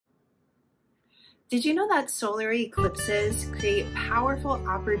Did you know that solar eclipses create powerful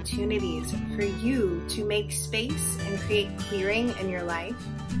opportunities for you to make space and create clearing in your life?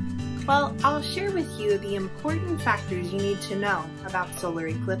 Well, I'll share with you the important factors you need to know about solar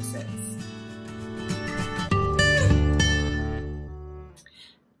eclipses.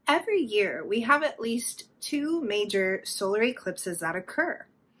 Every year, we have at least 2 major solar eclipses that occur.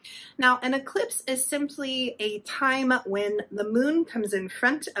 Now, an eclipse is simply a time when the moon comes in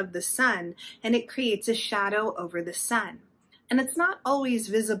front of the sun and it creates a shadow over the sun. And it's not always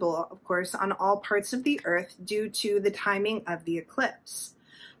visible, of course, on all parts of the earth due to the timing of the eclipse.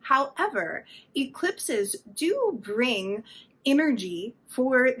 However, eclipses do bring energy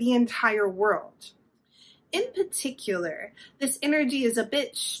for the entire world. In particular, this energy is a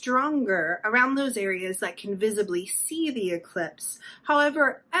bit stronger around those areas that can visibly see the eclipse.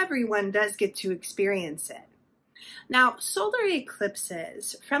 However, everyone does get to experience it. Now, solar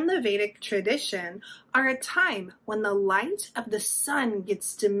eclipses from the Vedic tradition are a time when the light of the sun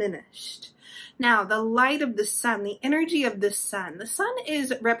gets diminished. Now, the light of the sun, the energy of the sun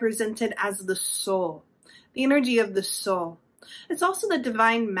is represented as the soul, the energy of the soul. It's also the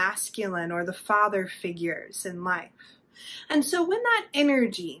divine masculine or the father figures in life. And so when that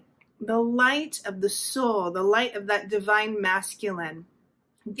energy, the light of the soul, the light of that divine masculine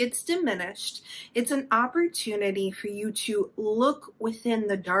gets diminished, it's an opportunity for you to look within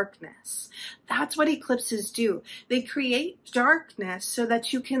the darkness. That's what eclipses do. They create darkness so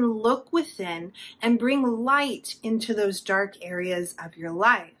that you can look within and bring light into those dark areas of your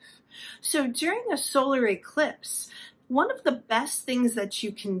life. So during a solar eclipse, one of the best things that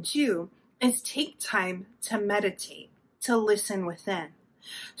you can do is take time to meditate, to listen within.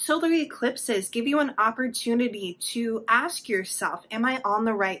 Solar eclipses give you an opportunity to ask yourself, am I on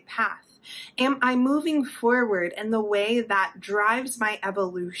the right path? Am I moving forward in the way that drives my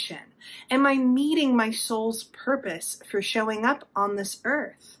evolution? Am I meeting my soul's purpose for showing up on this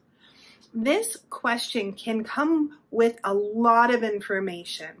earth? This question can come with a lot of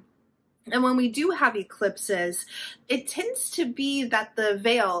information. And when we do have eclipses, it tends to be that the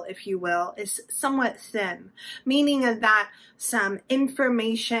veil, if you will, is somewhat thin, meaning that some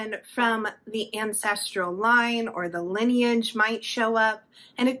information from the ancestral line or the lineage might show up,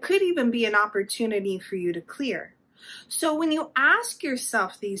 and it could even be an opportunity for you to clear. So when you ask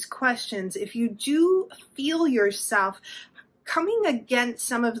yourself these questions, if you do feel yourself coming against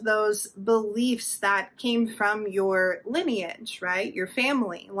some of those beliefs that came from your lineage, right, your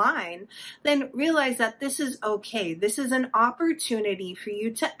family line, then realize that this is okay. This is an opportunity for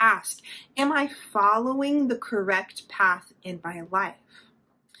you to ask, am I following the correct path in my life?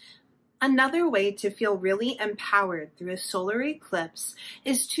 Another way to feel really empowered through a solar eclipse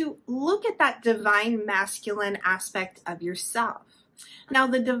is to look at that divine masculine aspect of yourself. Now,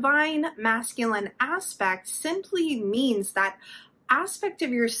 the divine masculine aspect simply means that aspect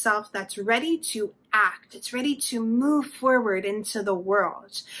of yourself that's ready to act. It's ready to move forward into the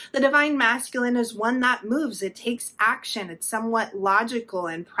world. The divine masculine is one that moves. It takes action. It's somewhat logical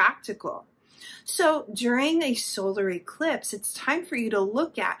and practical. So during a solar eclipse, it's time for you to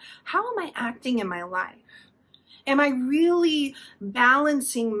look at, how am I acting in my life? Am I really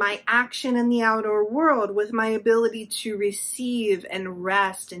balancing my action in the outer world with my ability to receive and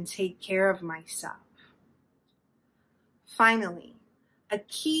rest and take care of myself? Finally, a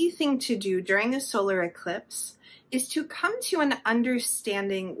key thing to do during a solar eclipse is to come to an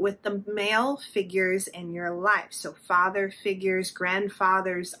understanding with the male figures in your life. So father figures,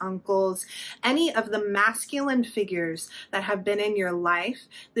 grandfathers, uncles, any of the masculine figures that have been in your life.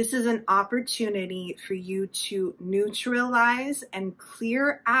 This is an opportunity for you to neutralize and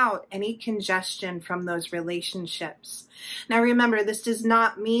clear out any congestion from those relationships. Now remember, this does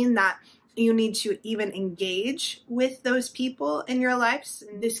not mean that you need to even engage with those people in your lives.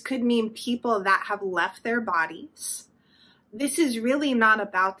 This could mean people that have left their bodies. This is really not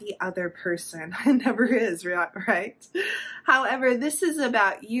about the other person. It never is, right? However, this is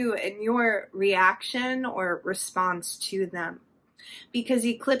about you and your reaction or response to them. Because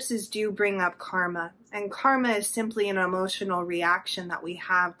eclipses do bring up karma, and karma is simply an emotional reaction that we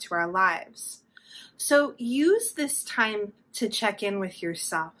have to our lives. So use this time to check in with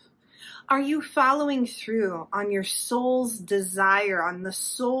yourself. Are you following through on your soul's desire, on the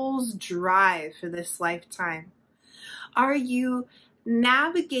soul's drive for this lifetime? Are you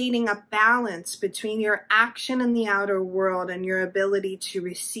navigating a balance between your action in the outer world and your ability to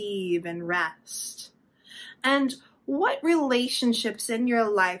receive and rest? And what relationships in your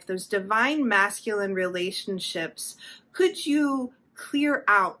life, those divine masculine relationships, could you clear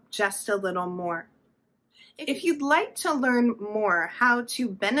out just a little more? If you'd like to learn more how to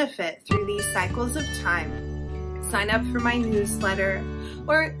benefit through these cycles of time, sign up for my newsletter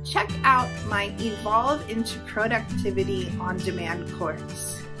or check out my Evolve into Productivity on Demand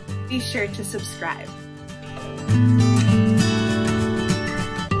course. Be sure to subscribe.